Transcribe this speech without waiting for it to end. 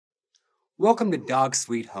Welcome to Dog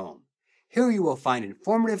Sweet Home. Here you will find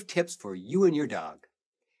informative tips for you and your dog.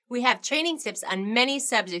 We have training tips on many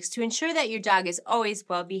subjects to ensure that your dog is always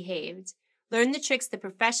well behaved. Learn the tricks the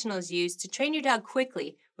professionals use to train your dog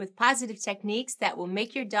quickly with positive techniques that will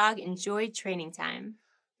make your dog enjoy training time.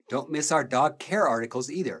 Don't miss our dog care articles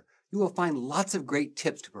either. You will find lots of great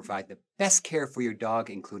tips to provide the best care for your dog,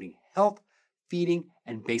 including health, feeding,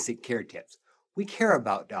 and basic care tips. We care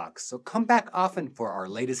about dogs, so come back often for our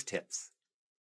latest tips.